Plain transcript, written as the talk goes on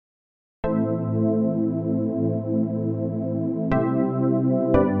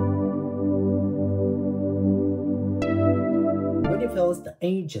fellas, the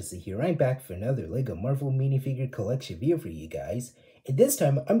Angel here. I'm back for another LEGO Marvel minifigure collection video for you guys. And this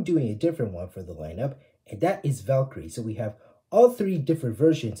time I'm doing a different one for the lineup, and that is Valkyrie. So we have all three different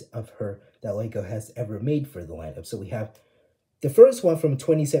versions of her that LEGO has ever made for the lineup. So we have the first one from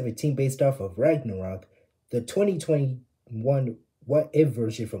 2017 based off of Ragnarok, the 2021 What If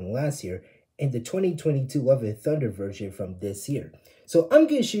version from last year, and the 2022 Love and Thunder version from this year. So I'm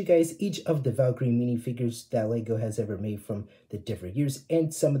going to show you guys each of the Valkyrie minifigures that LEGO has ever made from the different years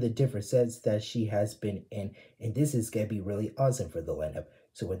and some of the different sets that she has been in. And this is going to be really awesome for the lineup.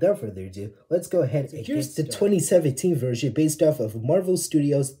 So without further ado, let's go ahead and here's the 2017 version based off of Marvel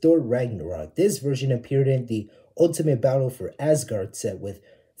Studios' Thor Ragnarok. This version appeared in the Ultimate Battle for Asgard set with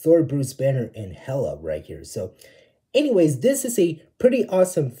Thor, Bruce Banner, and Hela right here. So anyways, this is a pretty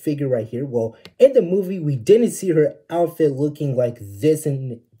awesome figure right here. Well, in the movie, we didn't see her outfit looking like this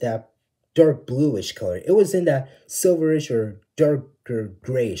in that dark bluish color. It was in that silverish or darker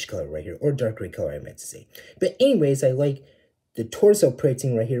grayish color right here, or dark gray color I meant to say. But anyways, I like the torso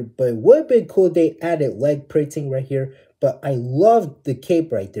printing right here, but it would have been cool if they added leg printing right here. But I love the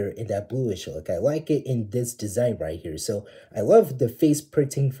cape right there in that bluish look. I like it in this design right here. So I love the face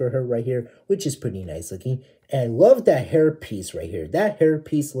printing for her right here, which is pretty nice looking. And I love that hair piece right here. That hair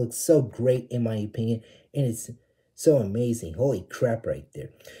piece looks so great in my opinion. And it's so amazing. Holy crap right there.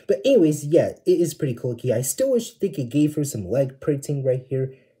 But anyways, yeah, it is pretty cool. I still wish they could give her some leg printing right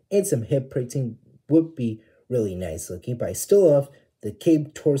here. And some hip printing would be really nice looking. But I still love the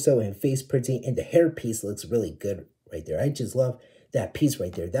cape, torso, and face printing. And the hair piece looks really good right there. I just love that piece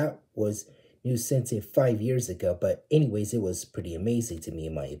right there. That was new since 5 years ago. But anyways, it was pretty amazing to me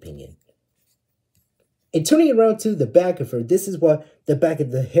in my opinion. And turning around to the back of her, this is what the back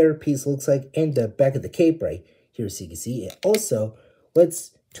of the hair piece looks like and the back of the cape right here, so you can see. And also,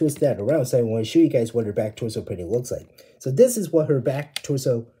 let's twist that around. So I want to show you guys what her back torso printing looks like. So this is what her back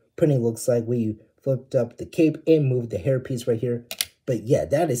torso printing looks like when you flipped up the cape and moved the hair piece right here. But yeah,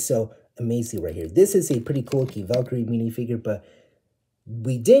 that is so amazing right here. This is a pretty cool looking Valkyrie minifigure, but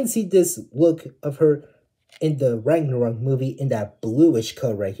we didn't see this look of her in the Ragnarok movie in that bluish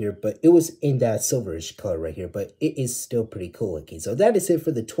color right here, but it was in that silverish color right here, but it is still pretty cool looking. So that is it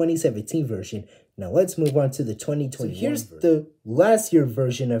for the 2017 version. Now let's move on to the 2021 here's version. The last year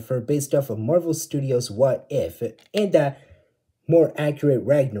version of her based off of Marvel Studios' What If, and that more accurate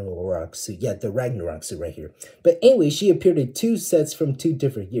Ragnarok suit. Yeah, the Ragnarok suit right here. But anyway, she appeared in two sets from two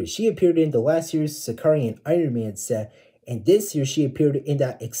different years. She appeared in the last year's Sakarian Iron Man set, and this year, she appeared in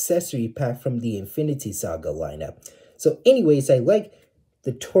that accessory pack from the Infinity Saga lineup. So anyways, I like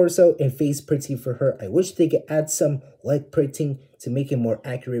the torso and face printing for her. I wish they could add some leg printing to make it more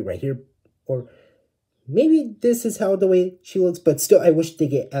accurate right here. Or maybe this is how the way she looks, but still, I wish they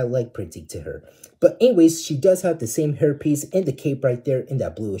could add leg printing to her. But anyways, she does have the same hair piece and the cape right there in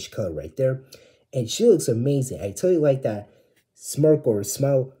that bluish color right there. And she looks amazing. I totally like that smirk or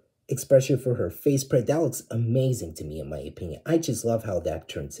smile expression for her face print. That looks amazing to me in my opinion. I just love how that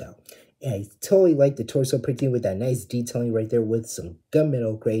turns out. And I totally like the torso printing with that nice detailing right there with some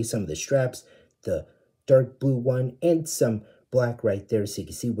gunmetal gray, some of the straps, the dark blue one, and some black right there so you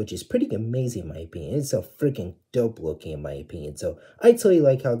can see, which is pretty amazing in my opinion. It's so freaking dope looking in my opinion. So I totally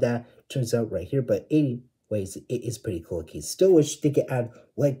like how that turns out right here. But anyways, it is pretty cool looking. Still wish they could add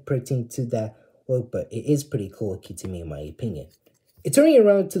leg printing to that look, but it is pretty cool looking to me in my opinion. And turning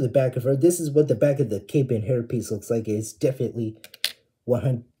around to the back of her, this is what the back of the cape and hair piece looks like. It's definitely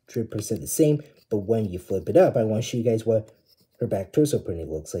 100% the same. But when you flip it up, I want to show you guys what her back torso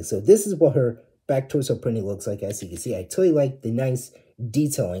printing looks like. So this is what her back torso printing looks like. As you can see, I totally like the nice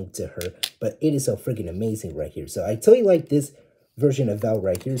detailing to her. But it is so freaking amazing right here. So I totally like this version of Val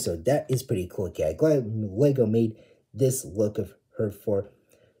right here. So that is pretty cool. Okay, I'm glad LEGO made this look of her for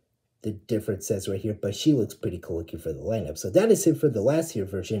the different sets right here, but she looks pretty cool looking for the lineup. So that is it for the last year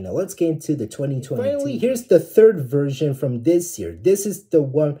version. Now let's get into the 2020. Finally, here's the third version from this year. This is the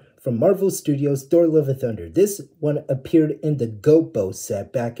one from Marvel Studios' Thor Love and Thunder. This one appeared in the Goat Bow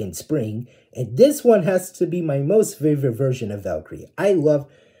set back in spring, and this one has to be my most favorite version of Valkyrie. I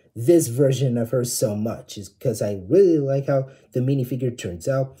love this version of her so much because I really like how the minifigure turns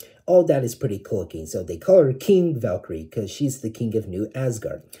out. All that is pretty cool looking. So they call her King Valkyrie because she's the king of New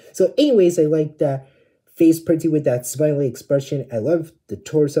Asgard. So anyways, I like that face printing with that smiley expression. I love the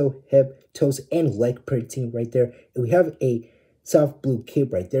torso, hip, toes, and leg printing right there. And we have a soft blue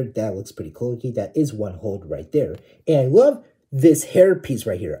cape right there. That looks pretty cool looking. That is one hold right there. And I love this hair piece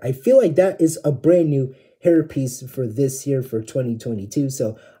right here. I feel like that is a brand new hair piece for this year for 2022.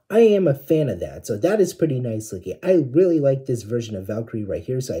 So I am a fan of that. So that is pretty nice looking. I really like this version of Valkyrie right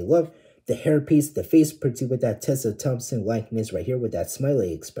here. So I love the hairpiece, the face pretty with that Tessa Thompson likeness right here with that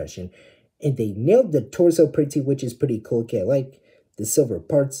smiley expression. And they nailed the torso pretty, which is pretty cool. Okay, I like the silver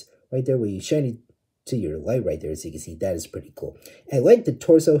parts right there where you shine it to your light right there, so you can see that is pretty cool. I like the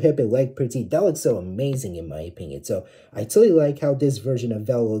torso, hip, and leg pretty. That looks so amazing in my opinion. So I totally like how this version of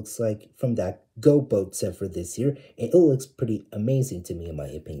Val looks like from that Go Boat set for this year. And it looks pretty amazing to me in my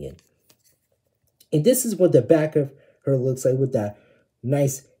opinion. And this is what the back of her looks like with that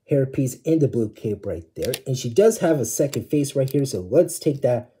nice hairpiece and the blue cape right there. And she does have a second face right here, so let's take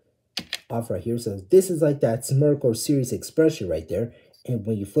that off right here. So this is like that smirk or serious expression right there. And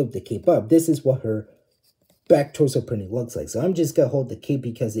when you flip the cape up, this is what her back torso printing looks like. So I'm just going to hold the cape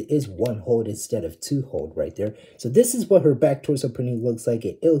because it is one hold instead of two hold right there. So this is what her back torso printing looks like.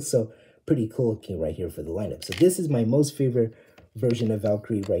 It looks so pretty cool looking right here for the lineup. So this is my most favorite version of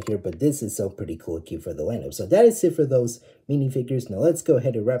Valkyrie right here, but this is so pretty cool looking for the lineup. So that is it for those minifigures. Now let's go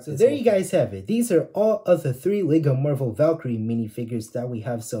ahead and wrap this up. So there you guys have it. These are all of the 3 LEGO Marvel Valkyrie minifigures that we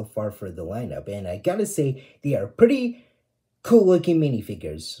have so far for the lineup. And I gotta say, they are pretty cool looking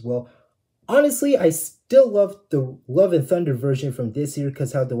minifigures. Well, honestly, I still love the Love and Thunder version from this year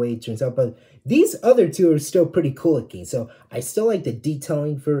because how the way it turns out, but these other 2 are still pretty cool looking. So I still like the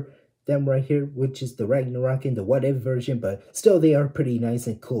detailing for them right here, which is the Ragnarok and the What If version, but still they are pretty nice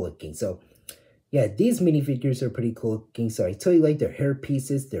and cool looking. So yeah, these minifigures are pretty cool looking. So I totally like their hair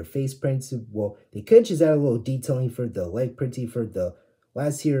pieces, their face prints. Well, they could just add a little detailing for the leg printing for the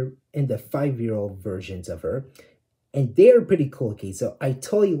last year and the 5-year-old versions of her. And they are pretty cool looking. So I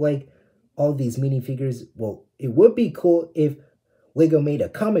totally like all these minifigures. Well, it would be cool if LEGO made a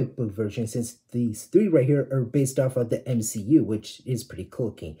comic book version, since these 3 right here are based off of the MCU, which is pretty cool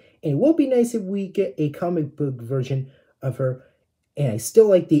looking. And it would be nice if we get a comic book version of her. And I still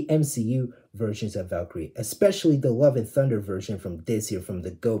like the MCU versions of Valkyrie, especially the Love and Thunder version from this year from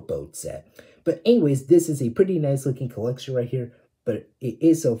the Go Boat set. But anyways, this is a pretty nice looking collection right here. But it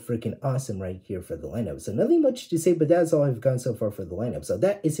is so freaking awesome right here for the lineup. So nothing much to say, but that's all I've gotten so far for the lineup. So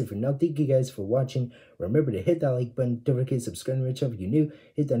that is it for now. Thank you guys for watching. Remember to hit that like button. Don't forget to subscribe to my channel if you're new.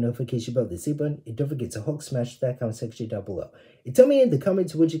 Hit that notification bell, the same button. And don't forget to Hulk smash that comment section down below. And tell me in the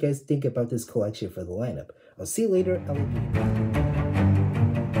comments what you guys think about this collection for the lineup. I'll see you later. I love you.